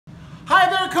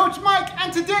Coach Mike,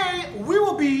 and today we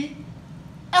will be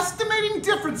estimating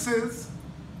differences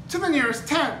to the nearest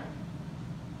 10.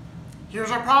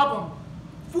 Here's our problem.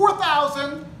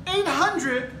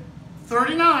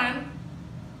 4,839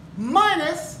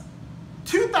 minus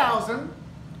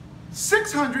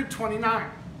 2,629.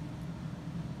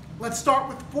 Let's start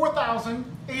with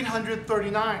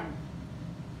 4,839.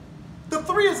 The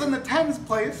 3 is in the tens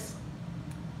place,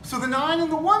 so the 9 in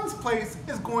the ones place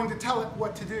is going to tell it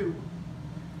what to do.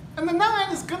 And the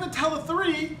 9 is going to tell the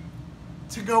 3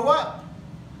 to go up.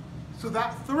 So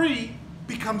that 3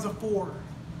 becomes a 4.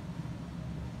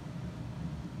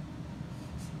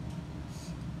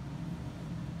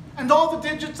 And all the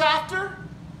digits after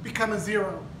become a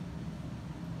 0.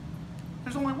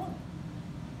 There's only one.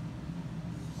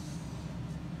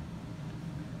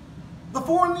 The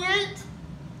 4 and the 8,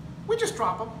 we just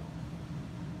drop them.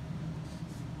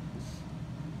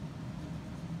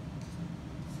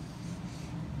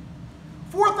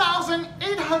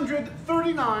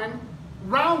 $4,839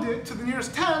 rounded to the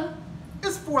nearest 10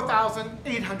 is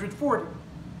 4,840.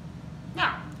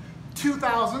 Now,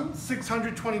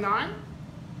 2,629,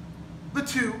 the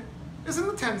 2 is in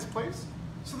the tens place,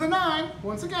 so the 9,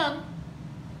 once again,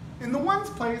 in the ones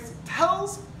place,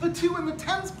 tells the 2 in the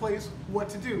tens place what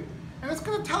to do. And it's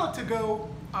going to tell it to go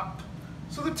up.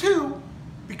 So the 2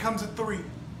 becomes a 3.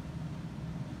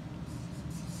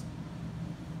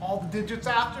 All the digits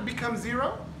after become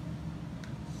 0.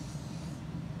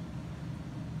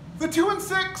 The 2 and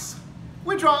 6,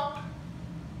 we drop.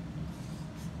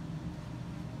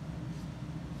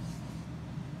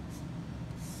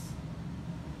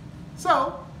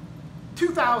 So,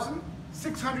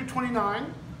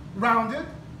 2,629 rounded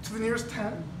to the nearest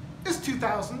 10 is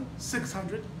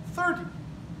 2,630.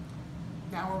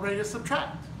 Now we're ready to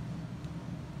subtract.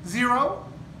 0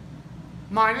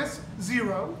 minus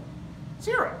 0,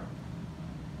 0.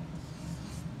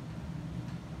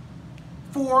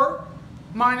 4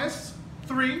 minus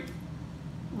 3,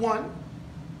 1.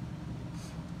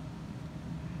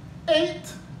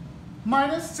 8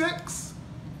 minus 6,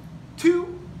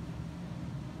 2.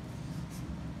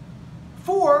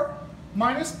 4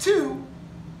 minus 2,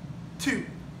 2.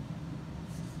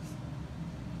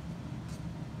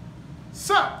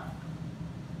 So,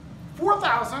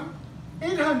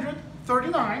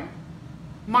 4,839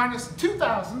 minus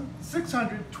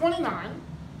 2,629,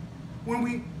 when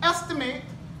we estimate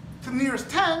to the nearest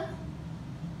 10,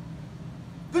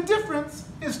 the difference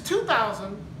is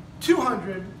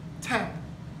 2,210.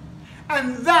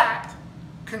 And that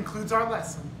concludes our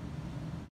lesson.